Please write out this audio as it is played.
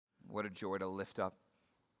What a joy to lift up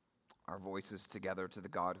our voices together to the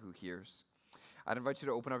God who hears. I'd invite you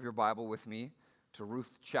to open up your Bible with me to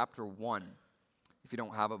Ruth chapter 1. If you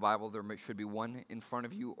don't have a Bible, there should be one in front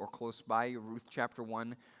of you or close by you. Ruth chapter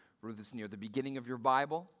 1. Ruth is near the beginning of your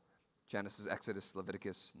Bible. Genesis, Exodus,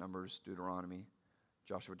 Leviticus, Numbers, Deuteronomy,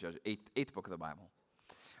 Joshua, Judges, eighth book of the Bible.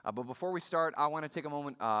 But before we start, I want to take a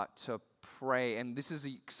moment to pray. And this is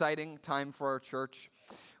an exciting time for our church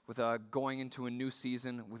with going into a new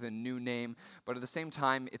season with a new name. But at the same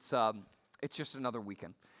time, it's just another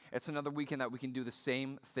weekend. It's another weekend that we can do the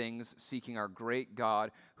same things, seeking our great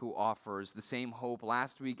God who offers the same hope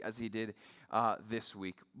last week as he did this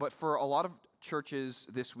week. But for a lot of churches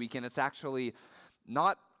this weekend, it's actually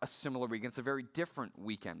not a similar weekend. It's a very different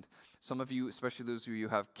weekend. Some of you, especially those of you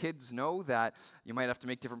who have kids, know that you might have to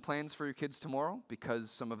make different plans for your kids tomorrow because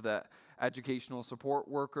some of the educational support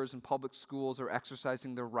workers in public schools are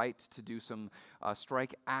exercising their right to do some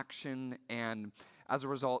strike action, and as a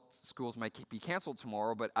result, schools might be canceled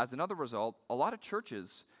tomorrow. But as another result, a lot of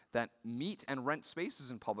churches that meet and rent spaces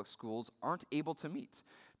in public schools aren't able to meet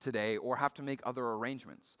today or have to make other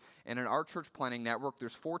arrangements. And in our church planning network,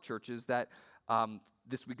 there's 4 churches that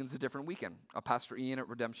this weekend's a different weekend. Pastor Ian at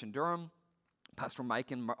Redemption Durham, Pastor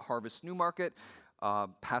Mike in Harvest Newmarket,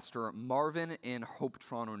 Pastor Marvin in Hope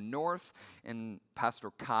Toronto North, and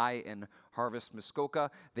Pastor Kai in Harvest Muskoka.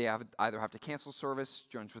 They either have to cancel service,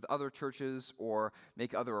 join with other churches, or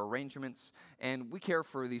make other arrangements. And we care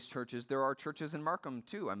for these churches. There are churches in Markham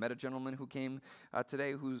too. I met a gentleman who came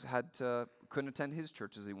today who couldn't attend his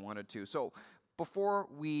church as he wanted to. So before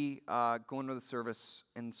we go into the service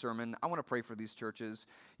and sermon, I want to pray for these churches.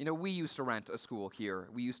 You know, we used to rent a school here.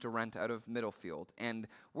 We used to rent out of Middlefield. And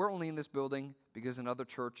we're only in this building because another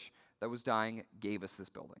church that was dying gave us this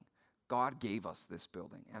building. God gave us this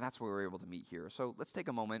building, and that's why we were able to meet here. So let's take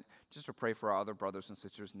a moment just to pray for our other brothers and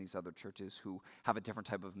sisters in these other churches who have a different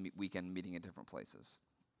type of weekend meeting in different places.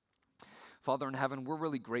 Father in heaven, we're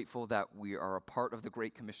really grateful that we are a part of the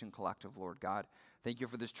Great Commission Collective, Lord God. Thank you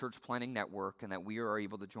for this church planning network and that we are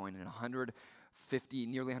able to join in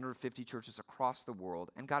nearly 150 churches across the world.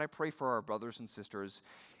 And God, I pray for our brothers and sisters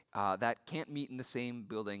that can't meet in the same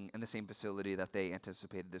building, in the same facility that they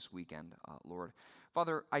anticipated this weekend, Lord.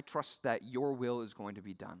 Father, I trust that your will is going to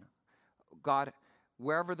be done. God,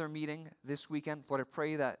 wherever they're meeting this weekend, Lord, I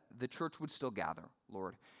pray that the church would still gather,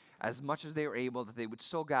 Lord, as much as they are able, that they would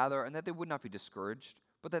still gather and that they would not be discouraged,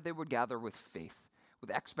 but that they would gather with faith,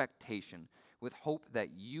 with expectation, with hope that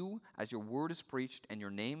you, as your word is preached and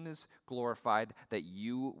your name is glorified, that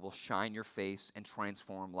you will shine your face and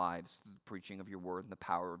transform lives through the preaching of your word and the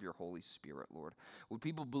power of your Holy Spirit, Lord. Would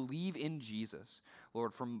people believe in Jesus,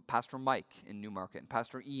 Lord, from Pastor Mike in Newmarket and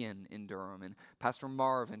Pastor Ian in Durham and Pastor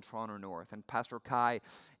Marv in Toronto North and Pastor Kai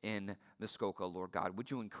in Muskoka, Lord God.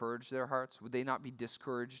 Would you encourage their hearts? Would they not be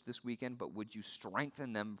discouraged this weekend, but would you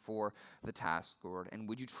strengthen them for the task, Lord? And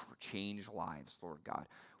would you change lives, Lord God?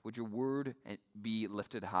 Would your word be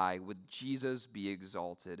lifted high? Would Jesus be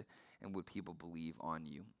exalted? And would people believe on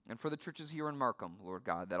you? And for the churches here in Markham, Lord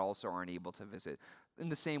God, that also aren't able to visit, in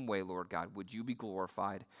the same way, Lord God, would you be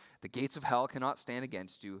glorified? The gates of hell cannot stand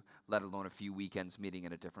against you, let alone a few weekends meeting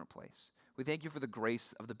in a different place. We thank you for the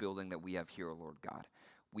grace of the building that we have here, Lord God.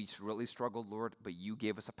 We really struggled, Lord, but you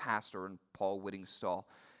gave us a pastor in Paul Whittingstall.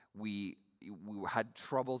 We had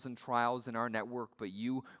troubles and trials in our network, but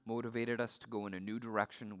you motivated us to go in a new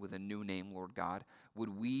direction with a new name, Lord God. Would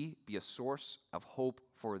we be a source of hope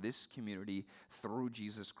for this community through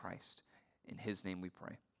Jesus Christ? In his name we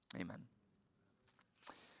pray. Amen.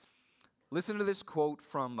 Listen to this quote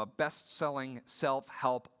from a best-selling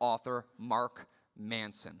self-help author, Mark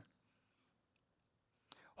Manson.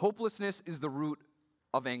 Hopelessness is the root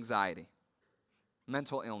of anxiety,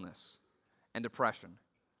 mental illness, and depression.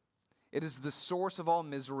 It is the source of all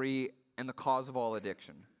misery and the cause of all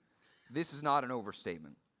addiction. This is not an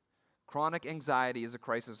overstatement. Chronic anxiety is a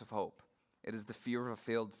crisis of hope. It is the fear of a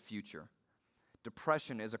failed future.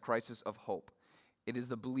 Depression is a crisis of hope. It is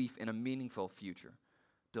the belief in a meaningful future.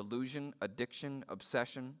 Delusion, addiction,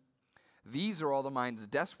 obsession. These are all the mind's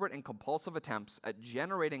desperate and compulsive attempts at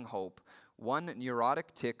generating hope, one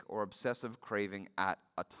neurotic tic or obsessive craving at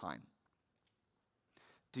a time.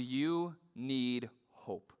 Do you need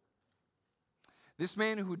hope? This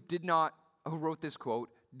man who wrote this quote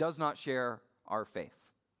does not share our faith.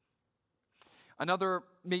 Another,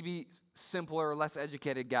 maybe simpler, less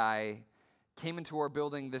educated guy came into our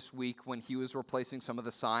building this week when he was replacing some of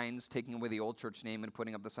the signs, taking away the old church name and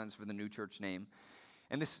putting up the signs for the new church name.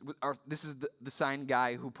 And this is the sign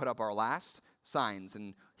guy who put up our last signs.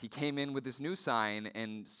 And he came in with this new sign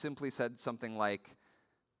and simply said something like,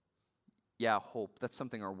 Yeah, hope. That's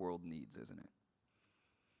something our world needs, isn't it?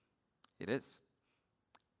 It is.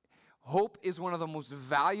 Hope is one of the most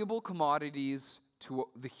valuable commodities to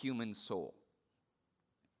the human soul.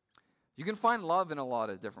 You can find love in a lot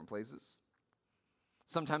of different places.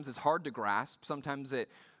 Sometimes it's hard to grasp. Sometimes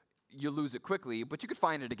you lose it quickly, but you could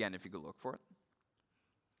find it again if you could look for it.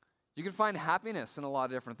 You can find happiness in a lot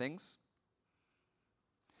of different things.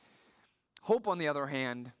 Hope, on the other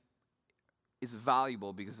hand, is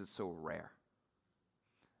valuable because it's so rare.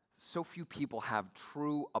 So few people have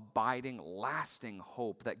true, abiding, lasting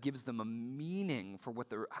hope that gives them a meaning for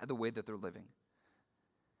the way that they're living.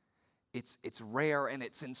 It's rare and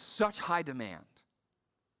it's in such high demand.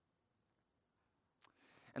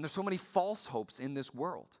 And there's so many false hopes in this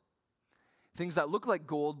world. Things that look like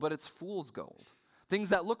gold, but it's fool's gold. Things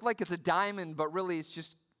that look like it's a diamond, but really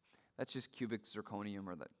that's just cubic zirconium,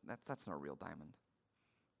 or that's not a real diamond.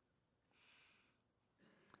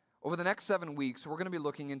 Over the next 7 weeks, we're going to be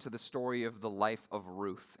looking into the story of the life of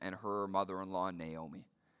Ruth and her mother-in-law, Naomi.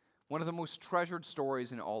 One of the most treasured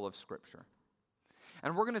stories in all of Scripture.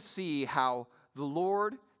 And we're going to see how the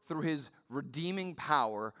Lord, through his redeeming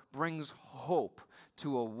power, brings hope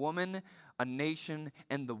to a woman, a nation,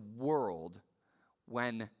 and the world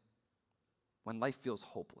when life feels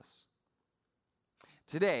hopeless.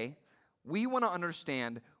 Today, we want to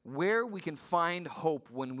understand where we can find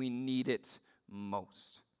hope when we need it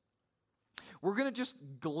most. We're going to just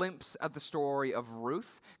glimpse at the story of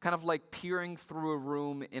Ruth, kind of like peering through a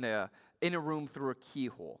room in a room through a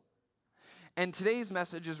keyhole. And today's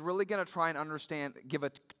message is really going to try and give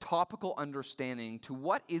a topical understanding to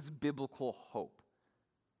what is biblical hope.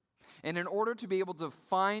 And in order to be able to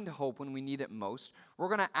find hope when we need it most, we're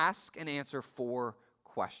going to ask and answer 4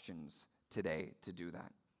 questions today to do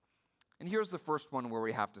that. And here's the first one where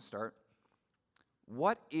we have to start.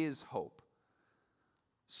 What is hope?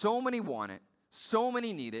 So many want it. So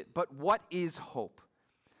many need it, but what is hope?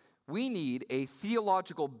 We need a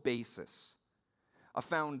theological basis, a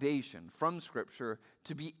foundation from Scripture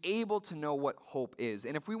to be able to know what hope is.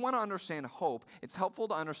 And if we want to understand hope, it's helpful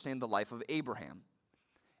to understand the life of Abraham.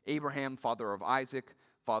 Abraham, father of Isaac,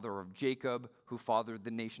 father of Jacob, who fathered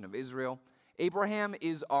the nation of Israel. Abraham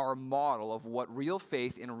is our model of what real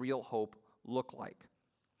faith and real hope look like.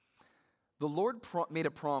 The Lord made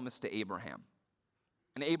a promise to Abraham.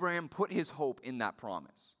 And Abraham put his hope in that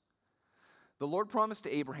promise. The Lord promised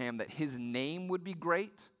to Abraham that his name would be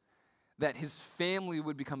great, that his family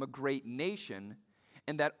would become a great nation,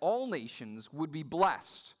 and that all nations would be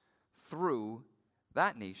blessed through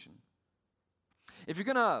that nation. If you're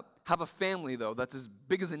going to have a family, though, that's as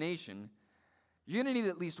big as a nation, you're going to need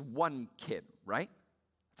at least 1 kid, right?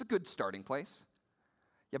 It's a good starting place.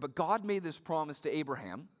 Yeah, but God made this promise to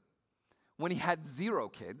Abraham when he had 0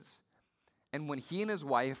 kids, and when he and his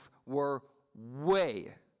wife were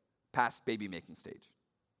way past baby-making stage.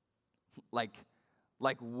 Like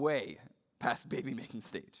way past baby-making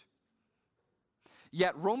stage.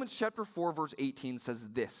 Yet Romans chapter 4, verse 18 says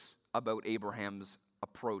this about Abraham's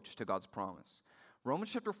approach to God's promise.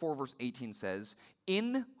 Romans chapter 4, verse 18 says,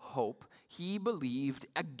 "In hope he believed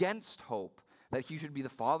against hope that he should be the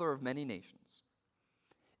father of many nations."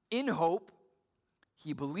 In hope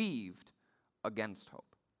he believed against hope.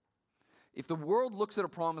 If the world looks at a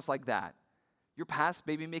promise like that, you're past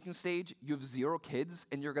baby-making stage, you have 0 kids,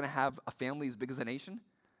 and you're going to have a family as big as a nation,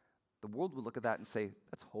 the world would look at that and say,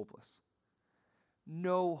 that's hopeless.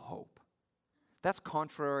 No hope. That's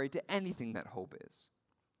contrary to anything that hope is,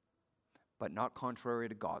 but not contrary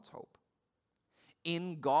to God's hope.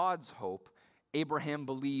 In God's hope, Abraham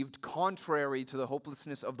believed, contrary to the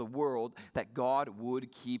hopelessness of the world, that God would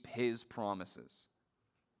keep his promises.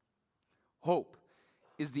 Hope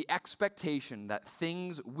is the expectation that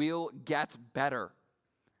things will get better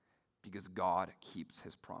because God keeps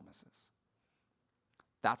his promises.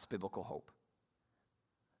 That's biblical hope.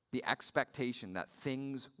 The expectation that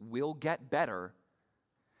things will get better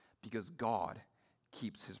because God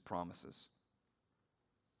keeps his promises.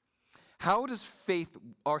 How does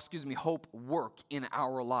hope work in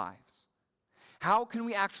our lives? How can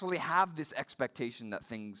we actually have this expectation that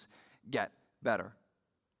things get better?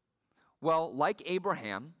 Well, like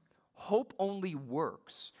Abraham, hope only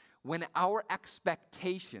works when our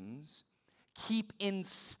expectations keep in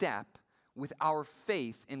step with our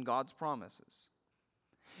faith in God's promises.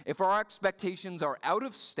 If our expectations are out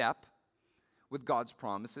of step with God's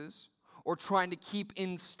promises, or trying to keep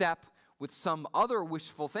in step with some other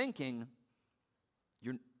wishful thinking,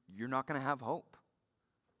 you're not going to have hope.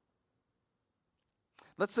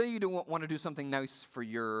 Let's say you want to do something nice for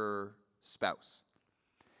your spouse.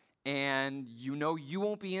 and you know you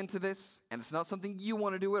won't be into this, and it's not something you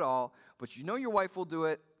want to do at all, but you know your wife will do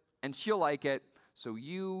it, and she'll like it, so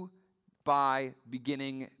you buy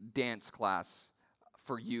beginning dance class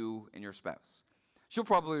for you and your spouse. She'll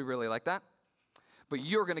probably really like that, but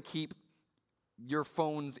you're going to keep your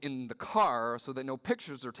phones in the car so that no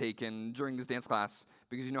pictures are taken during this dance class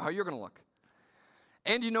because you know how you're going to look.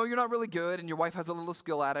 And you know you're not really good and your wife has a little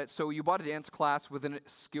skill at it, so you bought a dance class with a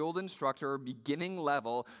skilled instructor, beginning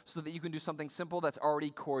level, so that you can do something simple that's already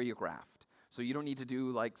choreographed. So you don't need to do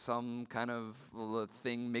like some kind of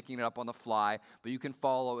thing, making it up on the fly, but you can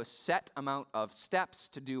follow a set amount of steps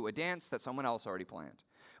to do a dance that someone else already planned.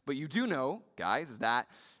 But you do know, guys, is that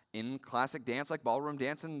in classic dance like ballroom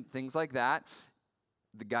dance and things like that,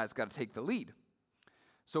 the guy's got to take the lead.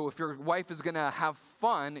 So if your wife is going to have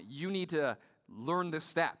fun, you need to learn the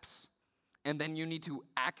steps. And then you need to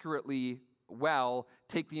accurately,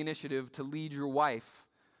 take the initiative to lead your wife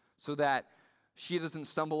so that she doesn't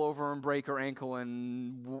stumble over and break her ankle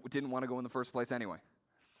and didn't want to go in the first place anyway.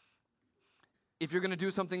 If you're going to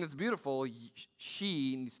do something that's beautiful,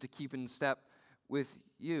 she needs to keep in step with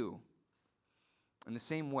you. In the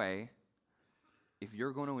same way, if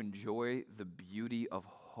you're going to enjoy the beauty of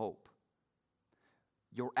hope,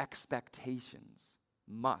 your expectations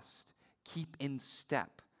must keep in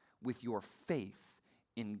step with your faith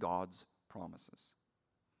in God's promises.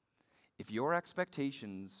 If your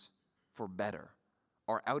expectations for better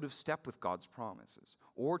are out of step with God's promises,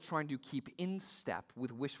 or trying to keep in step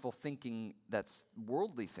with wishful thinking that's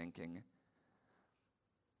worldly thinking,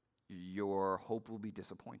 your hope will be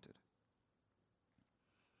disappointed.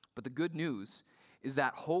 But the good news is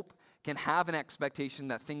that hope can have an expectation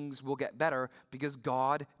that things will get better because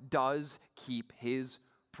God does keep his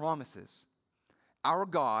promises. Our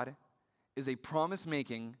God is a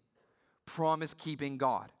promise-making, promise-keeping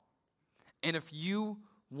God. And if you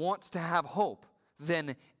want to have hope,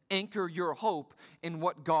 then anchor your hope in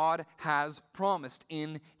what God has promised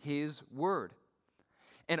in his word.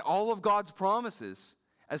 And all of God's promises,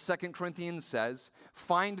 as 2 Corinthians says,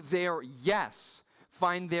 find their yes,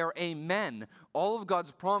 find their amen. All of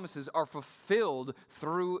God's promises are fulfilled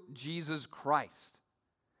through Jesus Christ.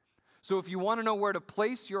 So if you want to know where to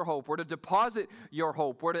place your hope, where to deposit your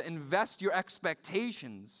hope, where to invest your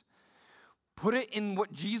expectations, put it in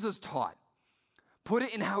what Jesus taught. Put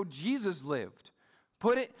it in how Jesus lived.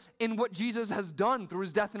 Put it in what Jesus has done through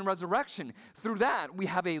his death and resurrection. Through that, we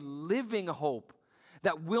have a living hope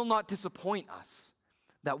that will not disappoint us,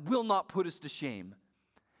 that will not put us to shame.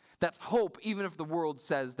 That's hope, even if the world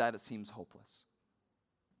says that it seems hopeless.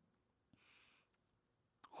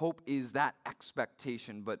 Hope is that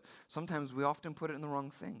expectation, but sometimes we often put it in the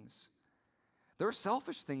wrong things. There are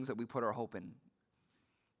selfish things that we put our hope in.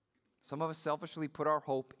 Some of us selfishly put our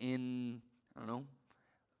hope in,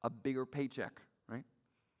 a bigger paycheck, right?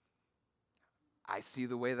 I see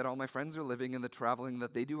the way that all my friends are living and the traveling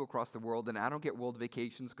that they do across the world, and I don't get world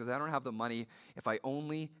vacations because I don't have the money. If I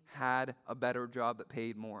only had a better job that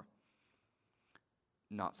paid more.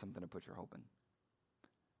 Not something to put your hope in.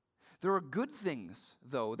 There are good things,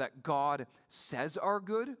 though, that God says are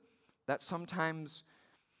good that sometimes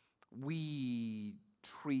we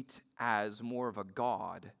treat as more of a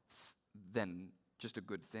God than just a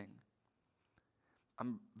good thing.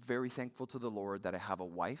 I'm very thankful to the Lord that I have a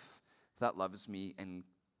wife that loves me and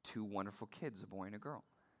two wonderful kids, a boy and a girl.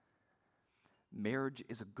 Marriage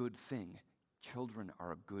is a good thing. Children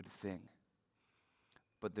are a good thing.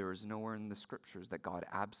 But there is nowhere in the scriptures that God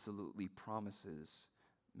absolutely promises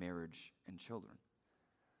marriage and children.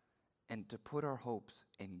 And to put our hopes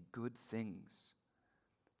in good things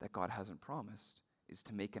that God hasn't promised is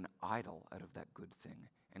to make an idol out of that good thing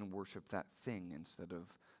and worship that thing instead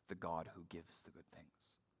of the God who gives the good things.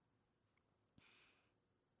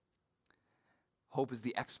 Hope is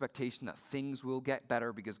the expectation that things will get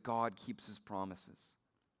better because God keeps his promises.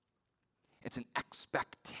 It's an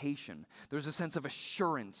expectation. There's a sense of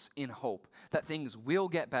assurance in hope that things will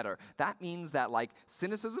get better. That means that like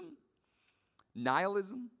cynicism,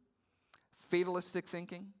 nihilism, fatalistic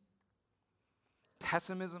thinking,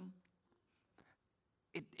 pessimism,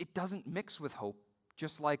 it doesn't mix with hope,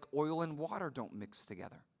 just like oil and water don't mix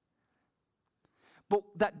together. But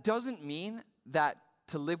that doesn't mean that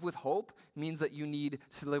to live with hope means that you need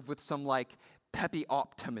to live with some like peppy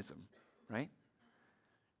optimism, right?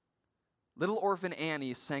 Little Orphan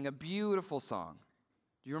Annie sang a beautiful song.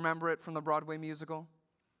 Do you remember it from the Broadway musical?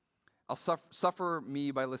 I'll suffer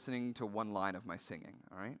me by listening to one line of my singing,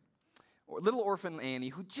 all right? Little Orphan Annie,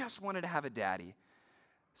 who just wanted to have a daddy,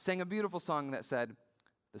 sang a beautiful song that said,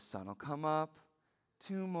 "The sun'll come up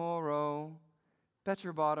tomorrow, bet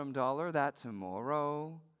your bottom dollar that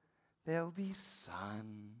tomorrow there'll be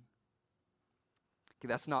sun. Okay,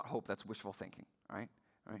 that's not hope, that's wishful thinking, all right?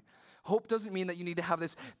 All right? Hope doesn't mean that you need to have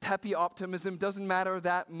this peppy optimism. Doesn't matter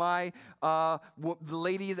that the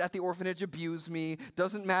ladies at the orphanage abuse me.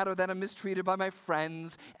 Doesn't matter that I'm mistreated by my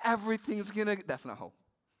friends. Everything's gonna, that's not hope.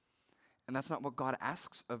 And that's not what God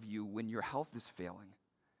asks of you when your health is failing.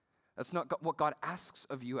 That's not what God asks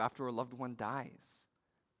of you after a loved one dies.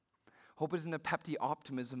 Hope isn't a peppy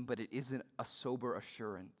optimism, but it isn't a sober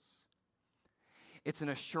assurance. It's an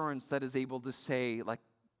assurance that is able to say, like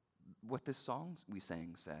what this song we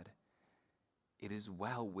sang said, it is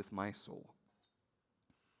well with my soul.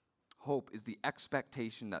 Hope is the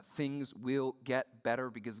expectation that things will get better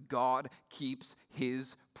because God keeps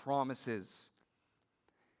his promises.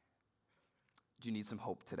 Do you need some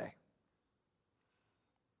hope today?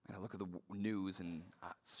 And I look at the news, and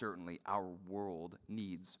certainly our world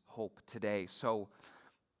needs hope today. So,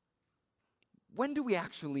 when do we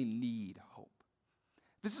actually need hope?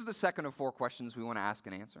 This is the second of 4 questions we want to ask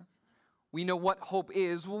and answer. We know what hope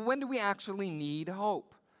is. Well, when do we actually need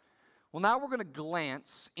hope? Well, now we're going to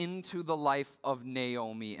glance into the life of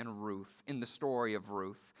Naomi and Ruth, in the story of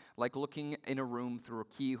Ruth, like looking in a room through a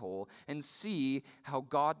keyhole, and see how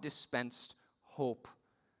God dispensed hope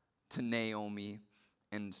to Naomi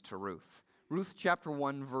and to Ruth. Ruth chapter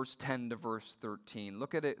 1, verse 10 to verse 13.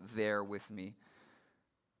 Look at it there with me.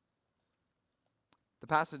 The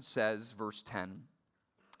passage says, verse 10,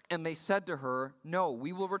 "And they said to her, 'No,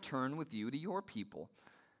 we will return with you to your people.'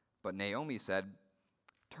 But Naomi said,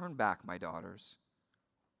 'Turn back, my daughters.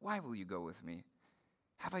 Why will you go with me?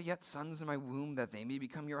 Have I yet sons in my womb that they may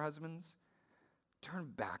become your husbands?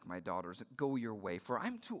 Turn back, my daughters, and go your way, for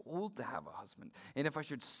I'm too old to have a husband. And if I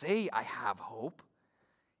should say I have hope,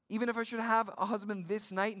 even if I should have a husband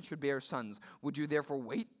this night and should bear sons, would you therefore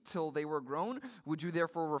wait till they were grown? Would you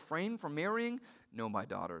therefore refrain from marrying? No, my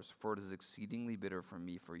daughters, for it is exceedingly bitter for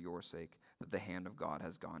me for your sake that the hand of God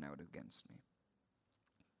has gone out against me.'"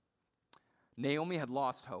 Naomi had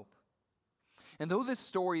lost hope. And though this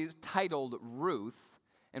story is titled Ruth,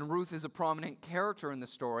 and Ruth is a prominent character in the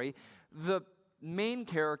story, the main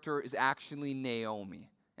character is actually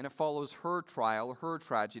Naomi. And it follows her trial, her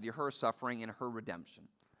tragedy, her suffering, and her redemption.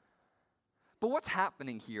 But what's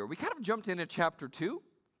happening here? We kind of jumped into chapter 2,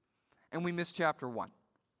 and we missed chapter 1.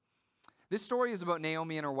 This story is about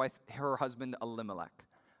Naomi and her husband Elimelech.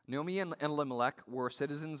 Naomi and Elimelech were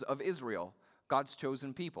citizens of Israel, God's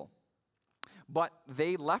chosen people. But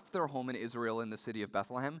they left their home in Israel in the city of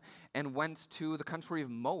Bethlehem and went to the country of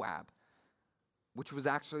Moab, which was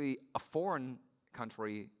actually a foreign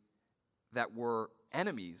country that were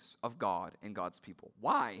enemies of God and God's people.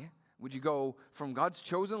 Why would you go from God's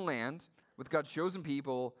chosen land with God's chosen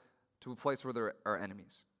people to a place where there are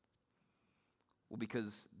enemies? Well,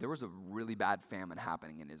 because there was a really bad famine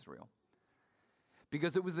happening in Israel.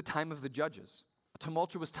 Because it was the time of the judges, a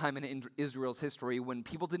tumultuous time in Israel's history when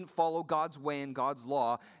people didn't follow God's way and God's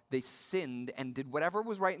law. They sinned and did whatever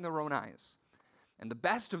was right in their own eyes. And the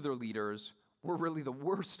best of their leaders were really the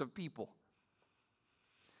worst of people.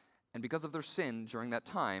 And because of their sin during that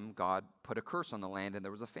time, God put a curse on the land and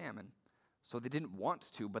there was a famine. So they didn't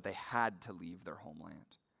want to, but they had to leave their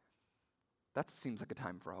homeland. That seems like a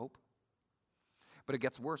time for hope. But it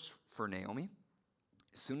gets worse for Naomi.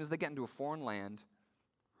 As soon as they get into a foreign land,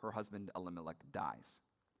 her husband Elimelech dies.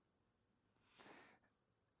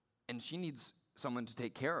 And she needs someone to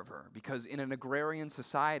take care of her, because in an agrarian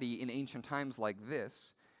society in ancient times like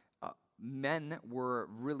this, men were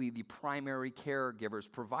really the primary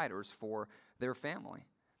caregivers, providers for their family.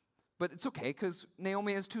 But it's okay, because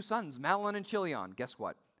Naomi has 2 sons, Mahlon and Chilion. Guess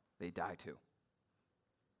what? They die too.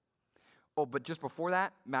 Oh, but just before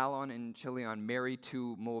that, Mahlon and Chilion marry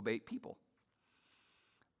 2 Moabite people.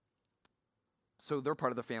 So they're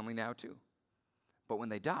part of the family now too. But when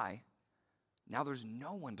they die, now there's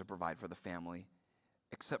no one to provide for the family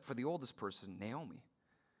except for the oldest person, Naomi,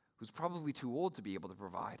 who's probably too old to be able to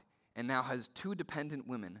provide, and now has 2 dependent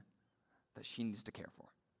women that she needs to care for.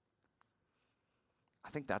 I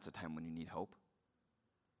think that's a time when you need hope.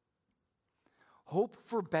 Hope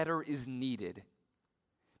for better is needed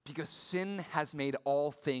because sin has made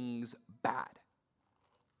all things bad.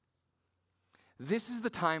 This is the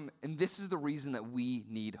time, and this is the reason that we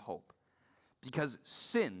need hope. Because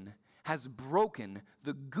sin has broken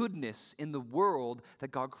the goodness in the world that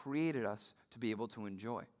God created us to be able to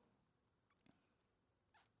enjoy.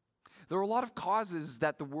 There are a lot of causes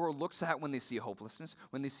that the world looks at when they see hopelessness,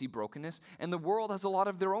 when they see brokenness, and the world has a lot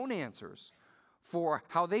of their own answers for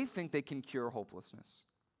how they think they can cure hopelessness.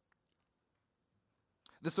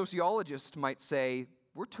 The sociologist might say,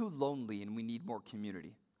 we're too lonely and we need more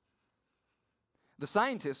community. The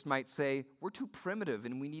scientist might say, we're too primitive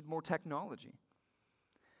and we need more technology.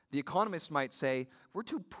 The economist might say, we're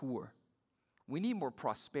too poor. We need more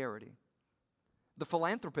prosperity. The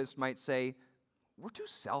philanthropist might say, we're too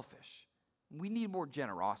selfish. We need more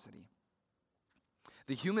generosity.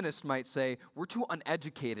 The humanist might say, we're too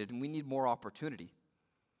uneducated and we need more opportunity.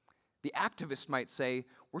 The activist might say,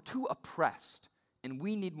 we're too oppressed and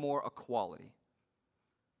we need more equality.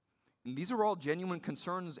 And these are all genuine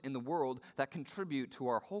concerns in the world that contribute to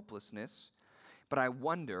our hopelessness. But I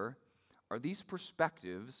wonder, are these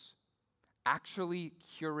perspectives actually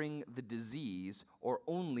curing the disease or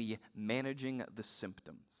only managing the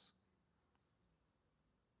symptoms?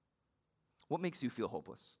 What makes you feel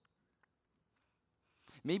hopeless?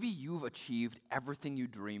 Maybe you've achieved everything you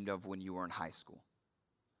dreamed of when you were in high school.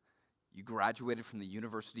 You graduated from the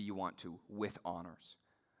university you want to with honors.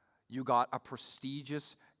 You got a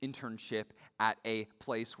prestigious internship at a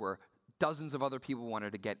place where dozens of other people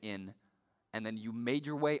wanted to get in, and then you made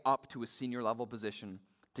your way up to a senior level position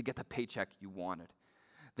to get the paycheck you wanted.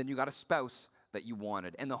 Then you got a spouse that you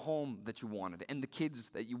wanted, and the home that you wanted, and the kids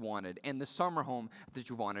that you wanted, and the summer home that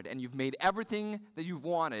you wanted, and you've made everything that you've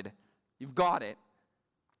wanted. You've got it.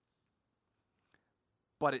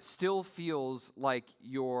 But it still feels like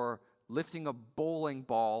you're lifting a bowling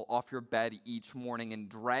ball off your bed each morning and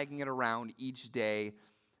dragging it around each day,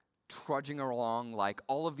 trudging along like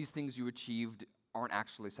all of these things you achieved aren't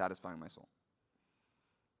actually satisfying my soul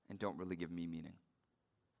and don't really give me meaning.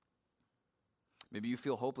 Maybe you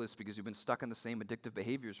feel hopeless because you've been stuck in the same addictive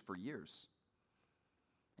behaviors for years.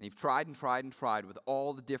 And you've tried and tried and tried with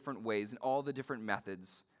all the different ways and all the different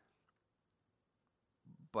methods,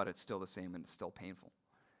 but it's still the same and it's still painful.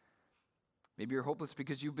 Maybe you're hopeless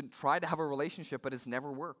because you've been tried to have a relationship, but it's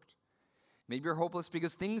never worked. Maybe you're hopeless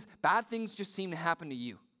because bad things just seem to happen to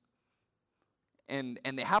you. And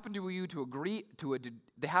they happen to you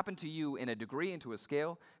they happen to you in a degree and to a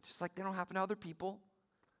scale, just like they don't happen to other people.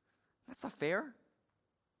 That's not fair.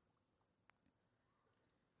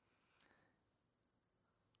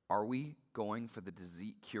 Are we going for the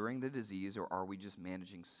disease, curing the disease, or are we just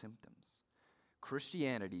managing symptoms?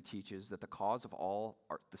 Christianity teaches that the cause of all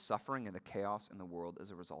the suffering and the chaos in the world is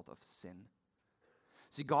a result of sin.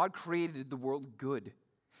 See, God created the world good,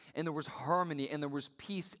 and there was harmony, and there was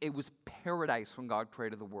peace. It was paradise when God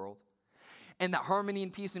created the world. And that harmony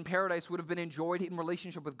and peace and paradise would have been enjoyed in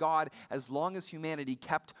relationship with God as long as humanity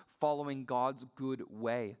kept following God's good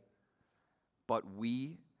way. But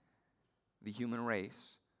we, the human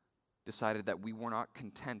race, decided that we were not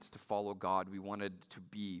content to follow God. We wanted to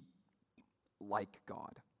be like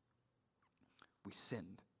God. We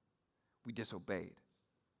sinned. We disobeyed.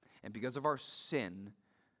 And because of our sin,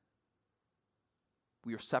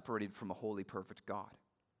 we are separated from a holy, perfect God.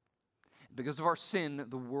 Because of our sin,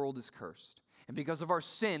 the world is cursed. And because of our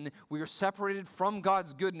sin, we are separated from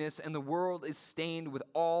God's goodness, and the world is stained with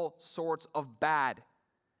all sorts of bad.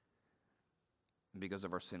 And because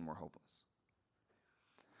of our sin, we're hopeless.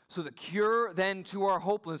 So the cure then to our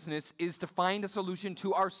hopelessness is to find a solution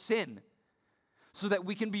to our sin, so that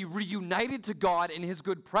we can be reunited to God in His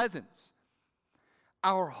good presence.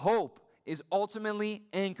 Our hope is ultimately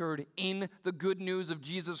anchored in the good news of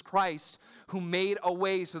Jesus Christ, who made a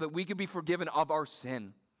way so that we could be forgiven of our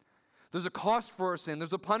sin. There's a cost for our sin.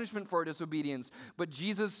 There's a punishment for our disobedience. But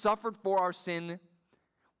Jesus suffered for our sin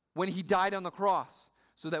when He died on the cross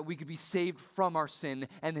so that we could be saved from our sin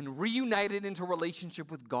and then reunited into a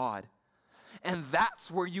relationship with God. And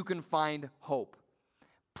that's where you can find hope.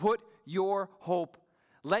 Put your hope,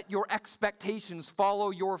 let your expectations follow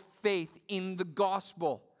your faith in the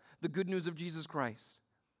gospel, the good news of Jesus Christ.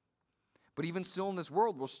 But even still in this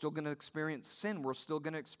world, we're still going to experience sin. We're still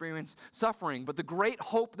going to experience suffering. But the great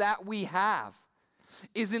hope that we have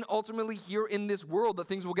isn't ultimately here in this world, that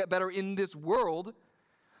things will get better in this world.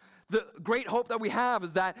 The great hope that we have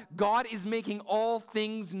is that God is making all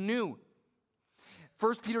things new.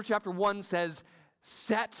 1 Peter chapter 1 says,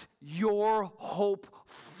 set your hope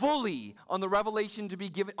fully on the revelation to be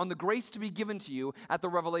given, on the grace to be given to you at the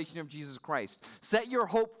revelation of Jesus Christ. Set your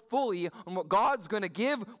hope fully on what God's going to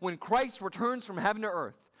give when Christ returns from heaven to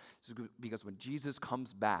earth. Because when Jesus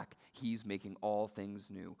comes back, He's making all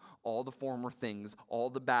things new. All the former things, all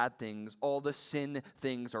the bad things, all the sin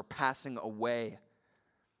things are passing away.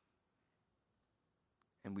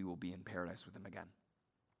 And we will be in paradise with Him again.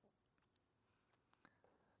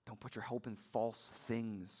 Don't put your hope in false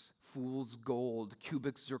things, fool's gold,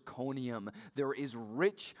 cubic zirconium. There is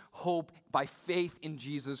rich hope by faith in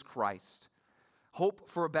Jesus Christ. Hope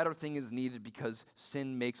for a better thing is needed because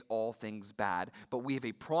sin makes all things bad. But we have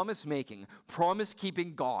a promise-making,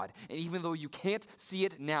 promise-keeping God. And even though you can't see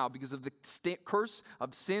it now because of the curse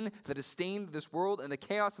of sin that has stained this world and the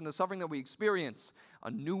chaos and the suffering that we experience,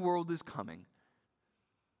 a new world is coming.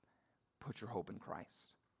 Put your hope in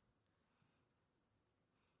Christ.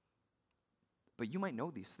 But you might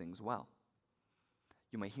know these things well.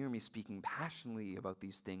 You might hear me speaking passionately about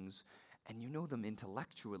these things, and you know them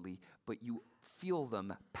intellectually, but you feel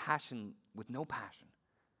them with no passion.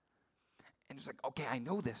 And it's like, okay, I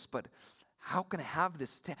know this, but how can I have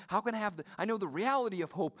this? I know the reality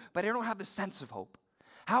of hope, but I don't have the sense of hope.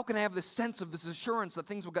 How can I have the sense of this assurance that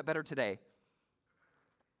things will get better today?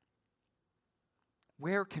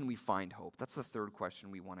 Where can we find hope? That's the third question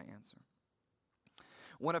we want to answer.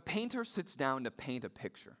 When a painter sits down to paint a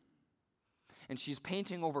picture, and she's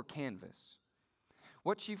painting over canvas,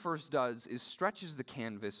 what she first does is stretches the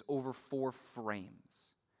canvas over 4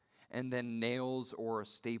 frames and then nails or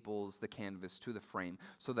staples the canvas to the frame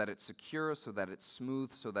so that it's secure, so that it's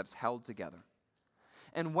smooth, so that it's held together.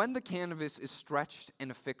 And when the canvas is stretched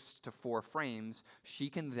and affixed to 4 frames, she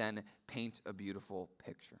can then paint a beautiful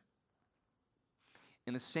picture.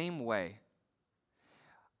 In the same way,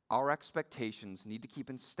 our expectations need to keep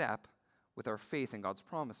in step with our faith in God's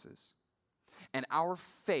promises. And our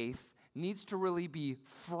faith needs to really be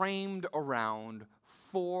framed around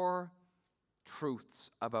 4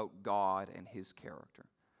 truths about God and his character.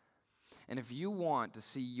 And if you want to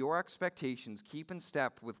see your expectations keep in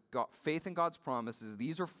step with faith in God's promises,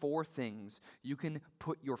 these are 4 things you can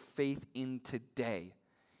put your faith in today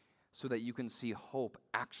so that you can see hope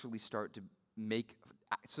actually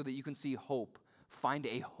so that you can see hope find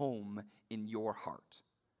a home in your heart.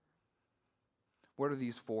 What are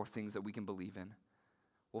these 4 things that we can believe in?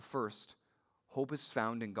 Well, first, hope is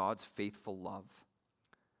found in God's faithful love.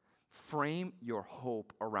 Frame your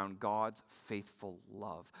hope around God's faithful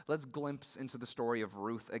love. Let's glimpse into the story of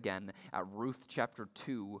Ruth again at Ruth chapter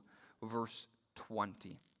 2, verse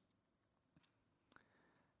 20.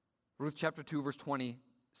 Ruth chapter 2, verse 20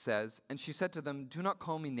 says, "And she said to them, 'Do not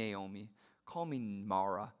call me Naomi, call me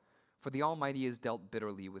Mara, for the Almighty has dealt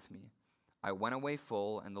bitterly with me. I went away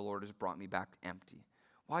full, and the Lord has brought me back empty.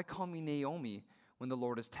 Why call me Naomi when the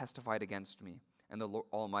Lord has testified against me, and the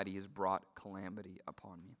Almighty has brought calamity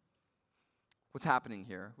upon me?'" What's happening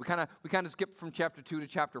here? We kind of skipped from chapter 2 to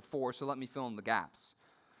chapter 4, so let me fill in the gaps.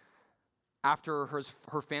 After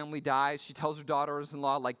her family dies, she tells her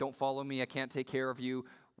daughters-in-law, like, "Don't follow me, I can't take care of you."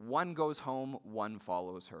 One goes home, one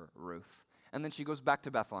follows her, Ruth. And then she goes back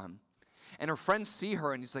to Bethlehem. And her friends see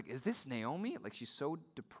her, and he's like, "Is this Naomi?" Like, she's so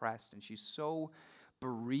depressed, and she's so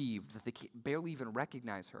bereaved that they barely even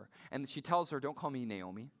recognize her. And she tells her, "Don't call me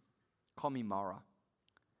Naomi, call me Mara."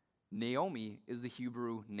 Naomi is the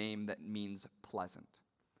Hebrew name that means pleasant.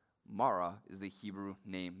 Mara is the Hebrew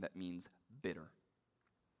name that means bitter.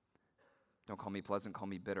 Don't call me pleasant, call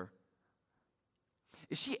me bitter.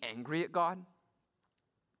 Is she angry at God?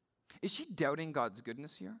 Is she doubting God's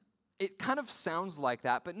goodness here? It kind of sounds like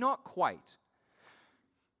that, but not quite.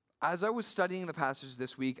 As I was studying the passage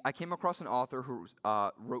this week, I came across an author who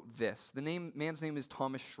wrote this. The man's name is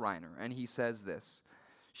Thomas Schreiner, and he says this: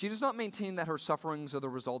 "She does not maintain that her sufferings are the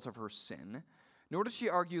result of her sin, nor does she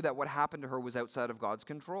argue that what happened to her was outside of God's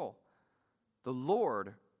control. The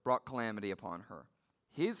Lord brought calamity upon her.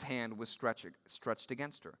 His hand was stretched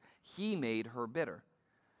against her. He made her bitter."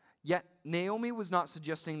 Yet Naomi was not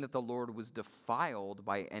suggesting that the Lord was defiled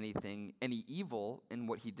by any evil in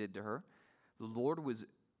what he did to her. The Lord was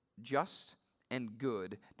just and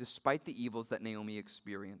good despite the evils that Naomi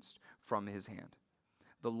experienced from his hand.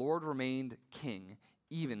 The Lord remained king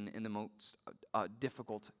even in the most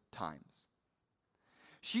difficult times.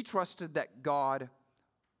 She trusted that God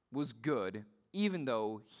was good even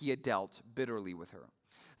though he had dealt bitterly with her.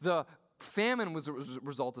 The famine was a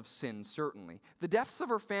result of sin, certainly. The deaths of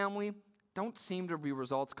her family don't seem to be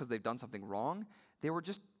results because they've done something wrong. They were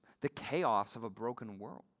just the chaos of a broken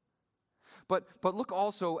world. But look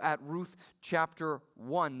also at Ruth chapter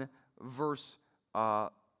 1, verse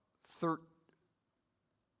Ruth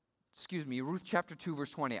chapter 2,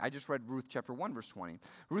 verse 20. I just read Ruth chapter 1, verse 20.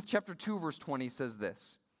 Ruth chapter 2, verse 20 says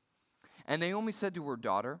this: "And Naomi said to her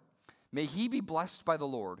daughter, 'May he be blessed by the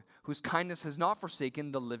Lord, whose kindness has not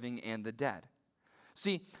forsaken the living and the dead.'"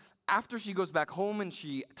 See, after she goes back home and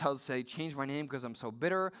she change my name because I'm so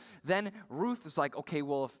bitter, then Ruth is like, okay,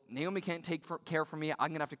 well, if Naomi can't take care for me, I'm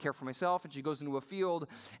going to have to care for myself. And she goes into a field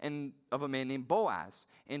of a man named Boaz.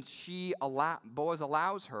 And Boaz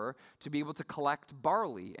allows her to be able to collect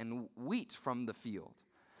barley and wheat from the field.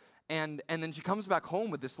 And then she comes back home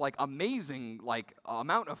with this amazing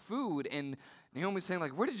amount of food, and Naomi's saying,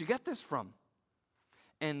 like, where did you get this from?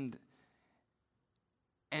 And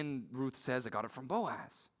Ruth says, I got it from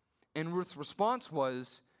Boaz. And Ruth's response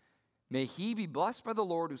was, may he be blessed by the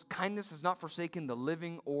Lord, whose kindness has not forsaken the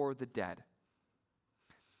living or the dead.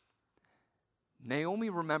 Naomi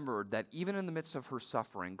remembered that even in the midst of her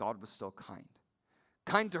suffering, God was still kind.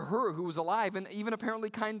 Kind to her who was alive, and even apparently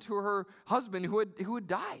kind to her husband who had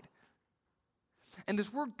died. And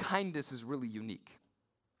this word kindness is really unique.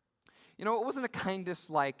 You know, it wasn't a kindness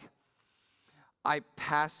like I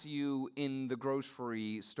pass you in the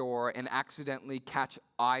grocery store and accidentally catch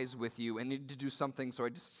eyes with you and need to do something, so I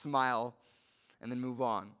just smile and then move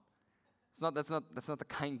on. That's not the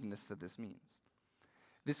kindness that this means.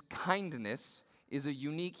 This kindness is a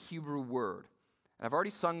unique Hebrew word. And I've already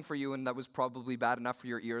sung for you, and that was probably bad enough for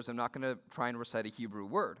your ears. I'm not going to try and recite a Hebrew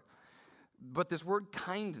word. But this word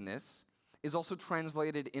kindness is also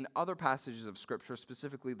translated in other passages of Scripture,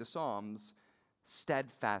 specifically the Psalms,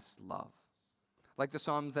 steadfast love. Like the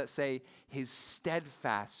Psalms that say, his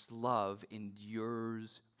steadfast love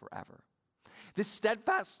endures forever. This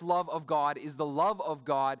steadfast love of God is the love of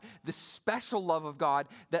God, the special love of God,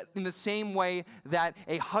 that in the same way that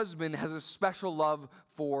a husband has a special love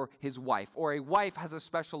for his wife, or a wife has a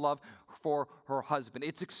special love for her husband.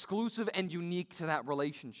 It's exclusive and unique to that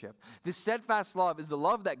relationship. This steadfast love is the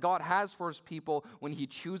love that God has for his people when he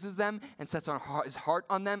chooses them and sets his heart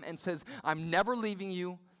on them and says, I'm never leaving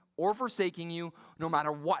you or forsaking you, no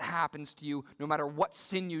matter what happens to you, no matter what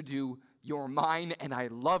sin you do, you're mine and I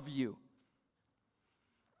love you.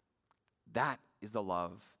 That is the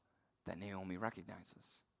love that Naomi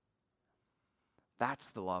recognizes.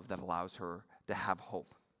 That's the love that allows her to have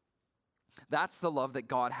hope. That's the love that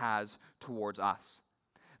God has towards us.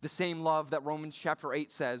 The same love that Romans chapter 8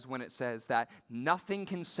 says when it says that nothing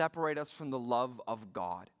can separate us from the love of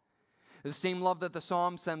God. The same love that the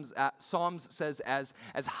Psalms says,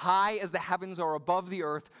 as high as the heavens are above the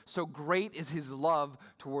earth, so great is his love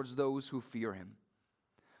towards those who fear him.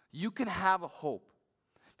 You can have a hope.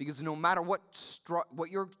 Because no matter what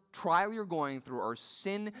your trial you're going through, or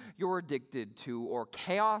sin you're addicted to, or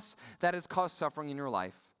chaos that has caused suffering in your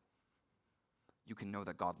life, you can know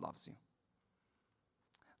that God loves you.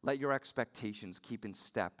 Let your expectations keep in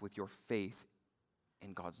step with your faith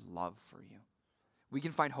in God's love for you. We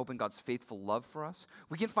can find hope in God's faithful love for us.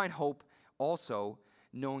 We can find hope also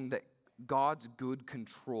knowing that God's good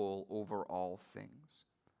control over all things.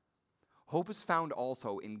 Hope is found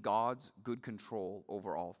also in God's good control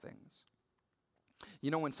over all things. You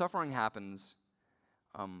know, when suffering happens,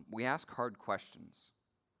 we ask hard questions.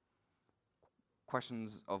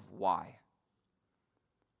 Questions of why.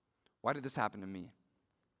 Why did this happen to me?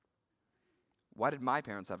 Why did my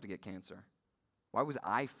parents have to get cancer? Why was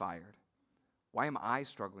I fired? Why am I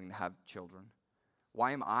struggling to have children?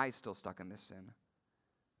 Why am I still stuck in this sin?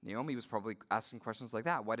 Naomi was probably asking questions like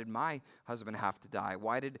that. Why did my husband have to die?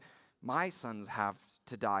 Why did my sons have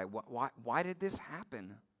to die? Why did this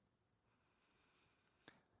happen?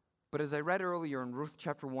 But as I read earlier in Ruth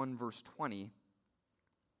chapter 1, verse 20,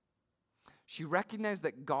 she recognized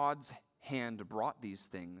that God's hand brought these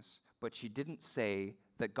things, but she didn't say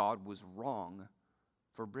that God was wrong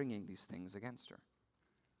for bringing these things against her.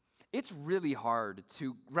 It's really hard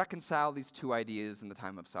to reconcile these two ideas in the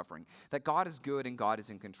time of suffering, that God is good and God is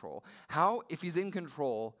in control. How, if he's in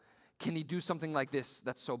control, can he do something like this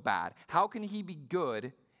that's so bad? How can he be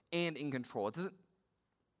good and in control? It doesn't.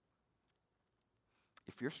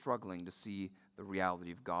 If you're struggling to see the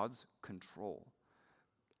reality of God's control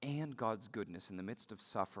and God's goodness in the midst of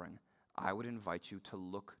suffering, I would invite you to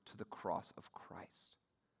look to the cross of Christ.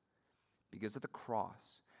 Because at the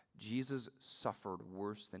cross, Jesus suffered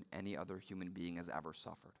worse than any other human being has ever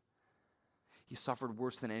suffered. He suffered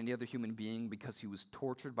worse than any other human being because he was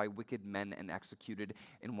tortured by wicked men and executed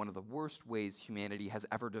in one of the worst ways humanity has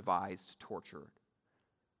ever devised torture.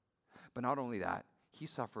 But not only that, he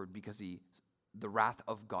suffered because he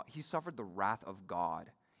suffered the wrath of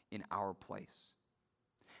God in our place.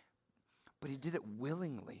 But he did it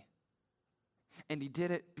willingly. And he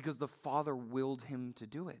did it because the Father willed him to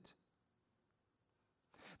do it.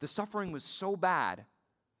 The suffering was so bad,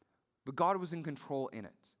 but God was in control in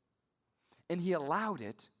it. And he allowed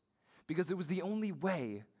it because it was the only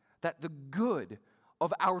way that the good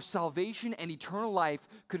of our salvation and eternal life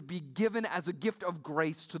could be given as a gift of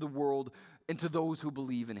grace to the world and to those who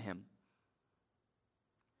believe in him.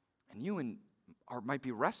 And you might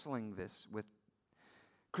be wrestling this with.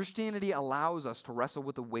 Christianity allows us to wrestle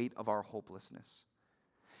with the weight of our hopelessness.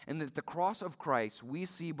 And at the cross of Christ, we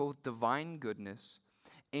see both divine goodness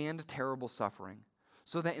and terrible suffering,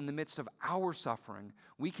 so that in the midst of our suffering,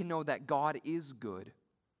 we can know that God is good.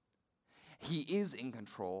 He is in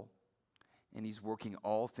control, and he's working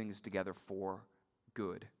all things together for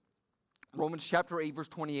good. Romans chapter 8, verse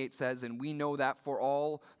 28 says, and we know that for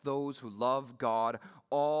all those who love God,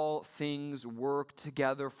 all things work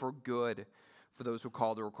together for good, for those who are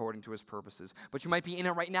called according to his purposes. But you might be in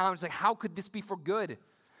it right now, and it's like, how could this be for good?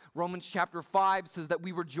 Romans chapter 5 says that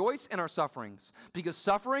we rejoice in our sufferings, because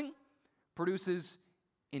suffering produces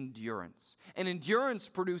endurance. And endurance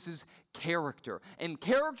produces character. And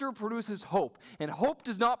character produces hope. And hope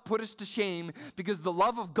does not put us to shame, because the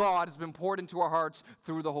love of God has been poured into our hearts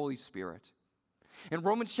through the Holy Spirit. And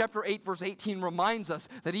Romans chapter 8, verse 18 reminds us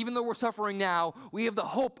that even though we're suffering now, we have the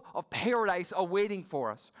hope of paradise awaiting for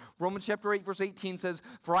us. Romans chapter 8, verse 18 says,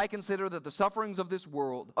 for I consider that the sufferings of this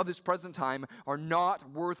world, of this present time, are not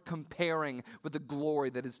worth comparing with the glory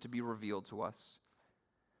that is to be revealed to us.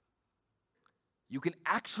 You can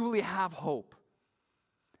actually have hope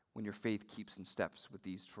when your faith keeps in steps with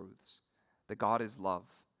these truths. That God is love,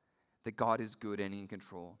 that God is good and in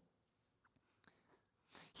control.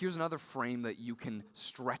 Here's another frame that you can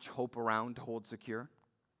stretch hope around to hold secure.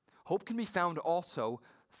 Hope can be found also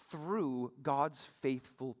through God's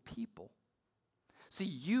faithful people. See,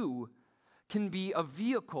 you can be a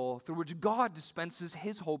vehicle through which God dispenses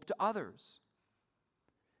his hope to others.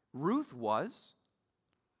 Ruth was.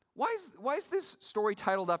 Why is this story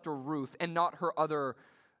titled after Ruth and not her other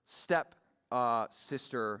step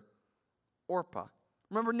sister, Orpah?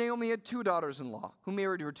 Remember, Naomi had 2 daughters-in-law who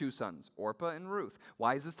married her 2 sons, Orpah and Ruth.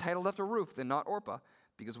 Why is this titled after Ruth and not Orpah?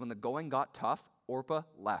 Because when the going got tough, Orpah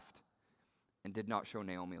left and did not show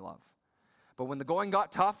Naomi love. But when the going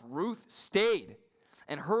got tough, Ruth stayed.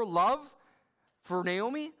 And her love for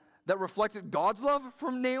Naomi, that reflected God's love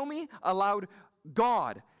from Naomi, allowed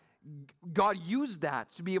God used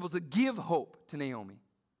that to be able to give hope to Naomi.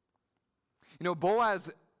 You know,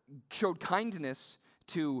 Boaz showed kindness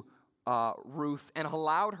to Ruth and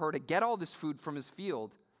allowed her to get all this food from his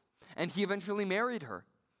field, and he eventually married her.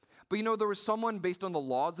 But you know, there was someone based on the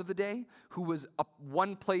laws of the day who was up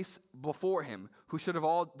one place before him, who should have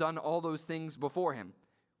done all those things before him.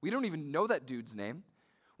 We don't even know that dude's name.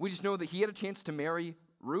 We just know that he had a chance to marry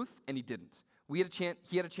Ruth, and he didn't. He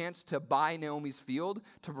had a chance to buy Naomi's field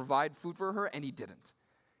to provide food for her, and he didn't.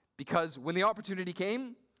 Because when the opportunity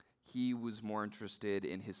came, he was more interested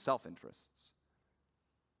in his self-interests.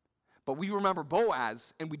 But we remember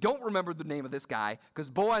Boaz, and we don't remember the name of this guy, because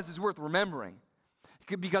Boaz is worth remembering.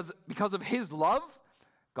 Because of his love,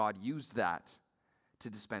 God used that to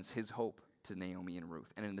dispense his hope to Naomi and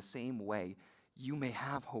Ruth. And in the same way, you may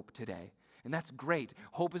have hope today. And that's great.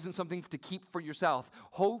 Hope isn't something to keep for yourself.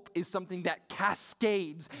 Hope is something that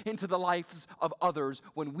cascades into the lives of others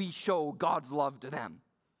when we show God's love to them.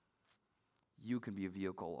 You can be a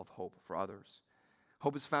vehicle of hope for others.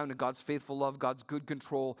 Hope is found in God's faithful love, God's good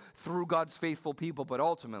control through God's faithful people, but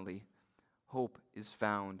ultimately, hope is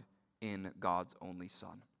found in God's only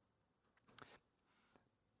Son.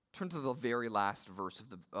 Turn to the very last verse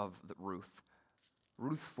of Ruth.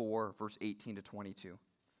 Ruth 4, verse 18 to 22.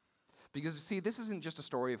 Because, you see, this isn't just a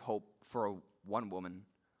story of hope for one woman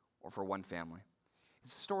or for one family.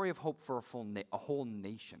 It's a story of hope for a whole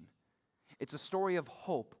nation. It's a story of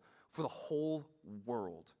hope for the whole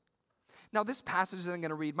world. Now, this passage that I'm going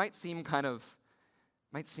to read might seem kind of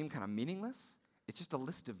meaningless. It's just a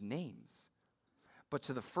list of names. But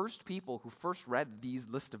to the first people who first read these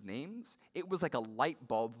list of names, it was like a light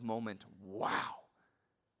bulb moment. Wow.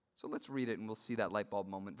 So let's read it and we'll see that light bulb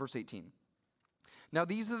moment. Verse 18. Now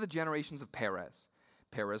these are the generations of Perez.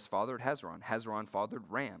 Perez fathered Hezron. Hezron fathered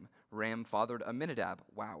Ram. Ram fathered Amminadab.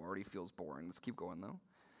 Wow, already feels boring. Let's keep going though.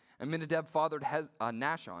 Amminadab fathered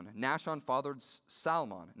Nahshon. Nahshon fathered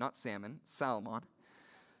Salmon. Not Salmon, Salmon.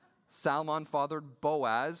 Salmon fathered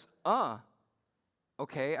Boaz.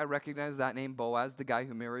 Okay, I recognize that name, Boaz, the guy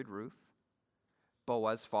who married Ruth.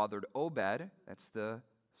 Boaz fathered Obed. That's the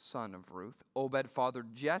son of Ruth. Obed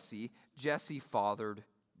fathered Jesse. Jesse fathered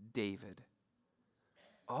David.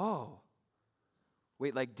 Oh.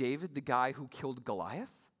 Wait, like David, the guy who killed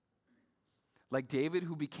Goliath? Like David,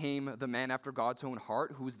 who became the man after God's own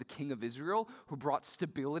heart, who was the king of Israel, who brought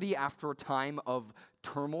stability after a time of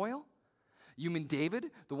turmoil? You mean David,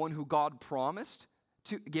 the one who God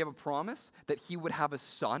gave a promise that he would have a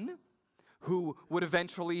son who would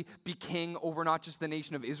eventually be king over not just the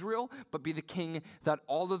nation of Israel, but be the king that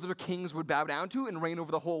all other kings would bow down to and reign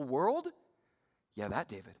over the whole world? Yeah, that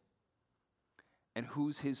David. And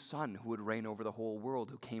who's his son who would reign over the whole world,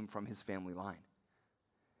 who came from his family line?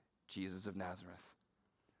 Jesus of Nazareth.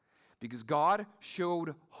 Because God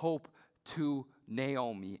showed hope to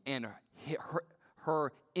Naomi and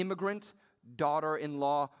her immigrant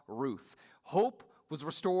daughter-in-law, Ruth. Hope was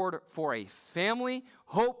restored for a family.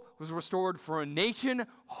 Hope was restored for a nation.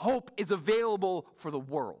 Hope is available for the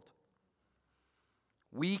world.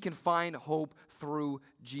 We can find hope through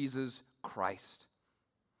Jesus Christ.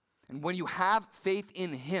 And when you have faith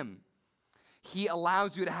in him, he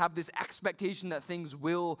allows you to have this expectation that things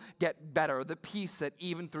will get better. The peace that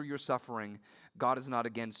even through your suffering, God is not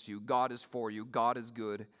against you. God is for you. God is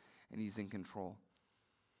good, and he's in control.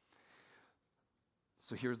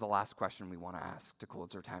 So here's the last question we want to ask to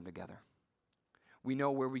close our time together. We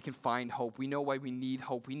know where we can find hope. We know why we need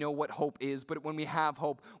hope. We know what hope is. But when we have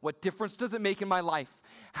hope, what difference does it make in my life?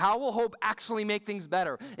 How will hope actually make things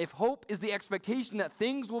better? If hope is the expectation that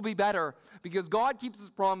things will be better because God keeps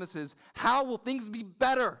his promises, how will things be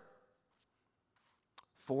better?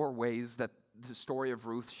 4 ways that the story of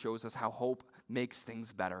Ruth shows us how hope makes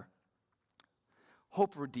things better.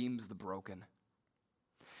 Hope redeems the broken.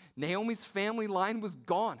 Naomi's family line was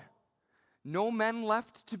gone. No men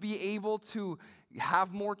left to be able to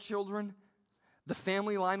have more children. The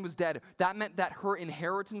family line was dead. That meant that her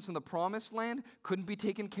inheritance in the promised land couldn't be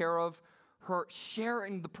taken care of. Her share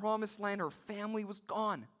in the promised land, her family was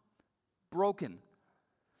gone, broken.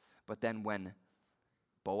 But then when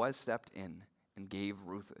Boaz stepped in and gave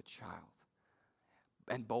Ruth a child,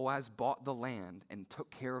 and Boaz bought the land and took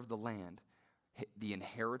care of the land, the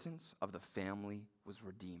inheritance of the family was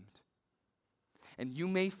redeemed. And you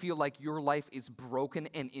may feel like your life is broken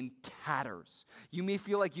and in tatters. You may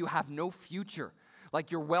feel like you have no future,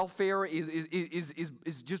 like your welfare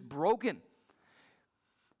is just broken.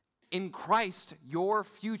 In Christ, your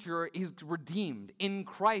future is redeemed. In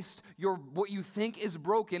Christ, what you think is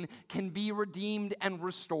broken can be redeemed and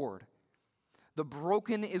restored. The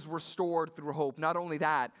broken is restored through hope. Not only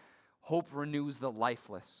that, hope renews the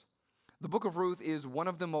lifeless. The book of Ruth is one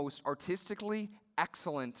of the most artistically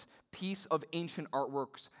excellent piece of ancient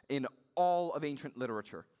artworks in all of ancient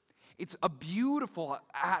literature. It's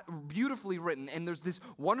beautifully written, and there's this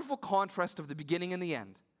wonderful contrast of the beginning and the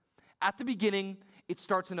end. At the beginning, it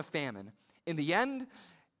starts in a famine. In the end,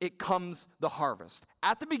 it comes the harvest.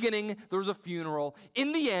 At the beginning, there's a funeral.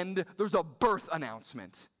 In the end, there's a birth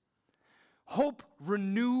announcement. Hope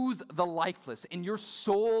renews the lifeless, and your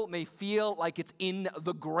soul may feel like it's in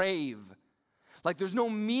the grave. Like there's no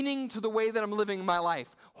meaning to the way that I'm living my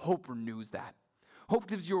life. Hope renews that. Hope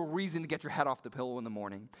gives you a reason to get your head off the pillow in the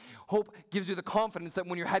morning. Hope gives you the confidence that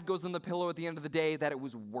when your head goes on the pillow at the end of the day, that it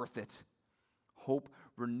was worth it. Hope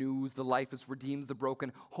renews the lifeless, redeems the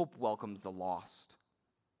broken. Hope welcomes the lost.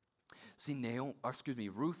 See,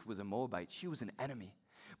 Ruth was a Moabite. She was an enemy.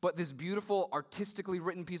 But this beautiful, artistically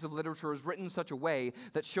written piece of literature is written in such a way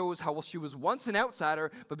that shows how she was once an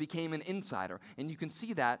outsider, but became an insider. And you can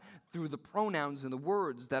see that through the pronouns and the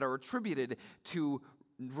words that are attributed to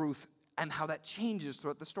Ruth and how that changes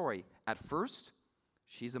throughout the story. At first,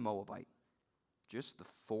 she's a Moabite, just the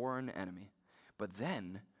foreign enemy. But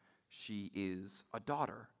then, she is a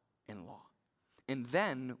daughter-in-law. And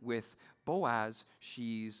then, with Boaz,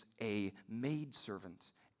 she's a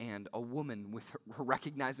maidservant and a woman with her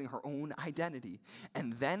recognizing her own identity.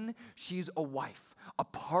 And then she's a wife, a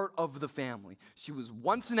part of the family. She was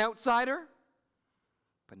once an outsider,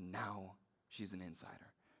 but now she's an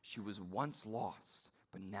insider. She was once lost,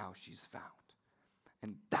 but now she's found.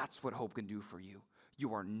 And that's what hope can do for you.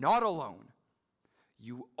 You are not alone.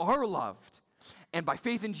 You are loved. And by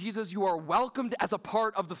faith in Jesus, you are welcomed as a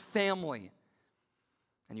part of the family.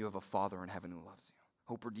 And you have a Father in heaven who loves you.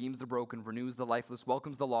 Hope redeems the broken, renews the lifeless,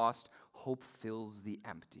 welcomes the lost. Hope fills the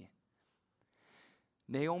empty.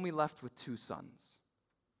 Naomi left with 2 sons,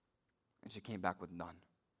 and she came back with none.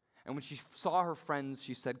 And when she saw her friends,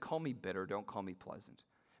 she said, "Call me bitter, don't call me pleasant,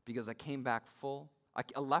 because I came back full. I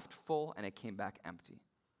left full, and I came back empty."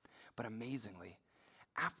 But amazingly,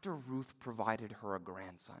 after Ruth provided her a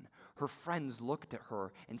grandson, her friends looked at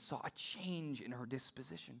her and saw a change in her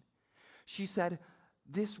disposition. She said,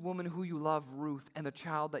 "This woman who you love, Ruth, and the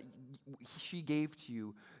child that she gave to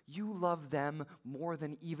you, you love them more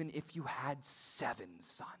than even if you had 7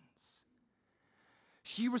 sons."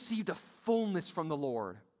 She received a fullness from the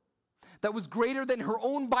Lord that was greater than her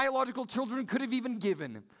own biological children could have even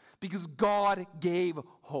given, because God gave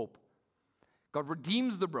hope. God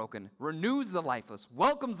redeems the broken, renews the lifeless,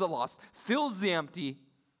 welcomes the lost, fills the empty.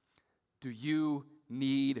 Do you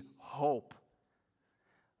need hope?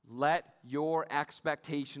 Let your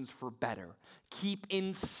expectations for better keep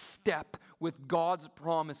in step with God's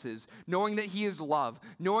promises, knowing that He is love,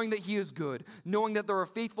 knowing that He is good, knowing that there are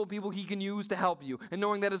faithful people He can use to help you, and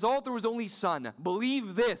knowing that His all through His only Son.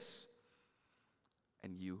 Believe this,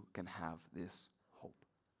 and you can have this hope.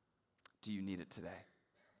 Do you need it today?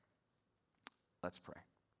 Let's pray.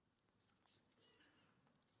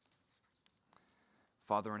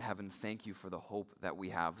 Father in heaven, thank you for the hope that we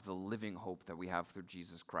have, the living hope that we have through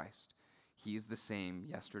Jesus Christ. He is the same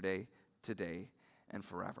yesterday, today, and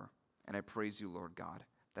forever. And I praise you, Lord God,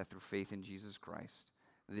 that through faith in Jesus Christ,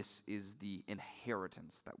 this is the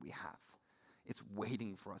inheritance that we have. It's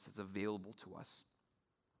waiting for us. It's available to us.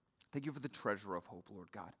 Thank you for the treasure of hope,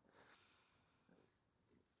 Lord God.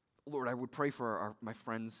 Lord, I would pray for my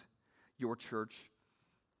friends, your church,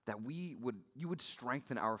 that you would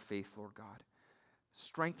strengthen our faith, Lord God.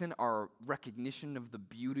 Strengthen our recognition of the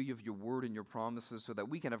beauty of your word and your promises so that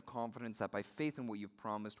we can have confidence that by faith in what you've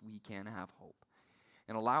promised, we can have hope.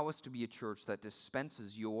 And allow us to be a church that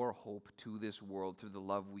dispenses your hope to this world through the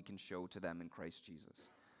love we can show to them in Christ Jesus.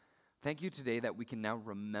 Thank you today that we can now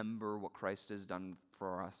remember what Christ has done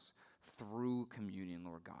for us through communion,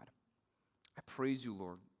 Lord God. I praise you,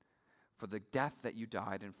 Lord, for the death that you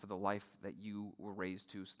died and for the life that you were raised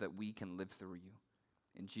to so that we can live through you.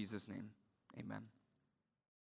 In Jesus' name, amen.